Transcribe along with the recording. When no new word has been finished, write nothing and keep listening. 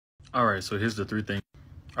All right, so here's the three things.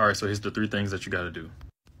 That you got to do.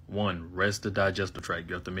 1, rest the digestive tract.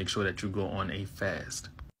 You have to make sure that you go on a fast.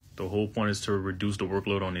 The whole point is to reduce the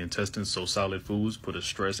workload on the intestines, so solid foods put a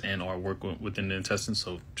stress and or work within the intestines,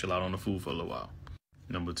 so chill out on the food for a little while.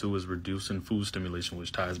 Number 2 is reducing food stimulation,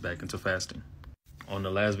 which ties back into fasting. On the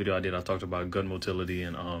last video I did, I talked about gut motility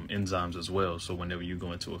and enzymes as well. So whenever you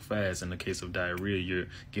go into a fast, in the case of diarrhea, you're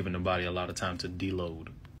giving the body a lot of time to deload.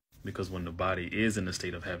 Because when the body is in a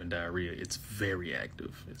state of having diarrhea, it's very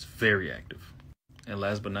active. And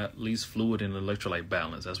last but not least, fluid and electrolyte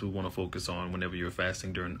balance. That's what we want to focus on whenever you're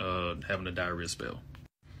fasting during having a diarrhea spell.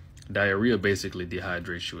 Diarrhea basically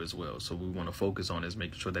dehydrates you as well. So what we want to focus on is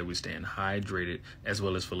making sure that we stay hydrated as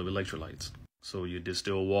well as full of electrolytes. So your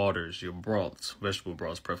distilled waters, your broths, vegetable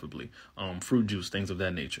broths preferably, fruit juice, things of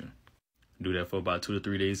that nature. Do that for about 2 to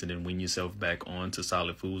 3 days and then wean yourself back onto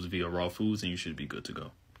solid foods via raw foods and you should be good to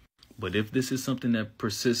go. But if this is something that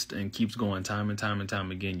persists and keeps going time and time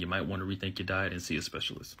again, you might want to rethink your diet and see a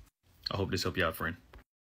specialist. I hope this helped you out, friend.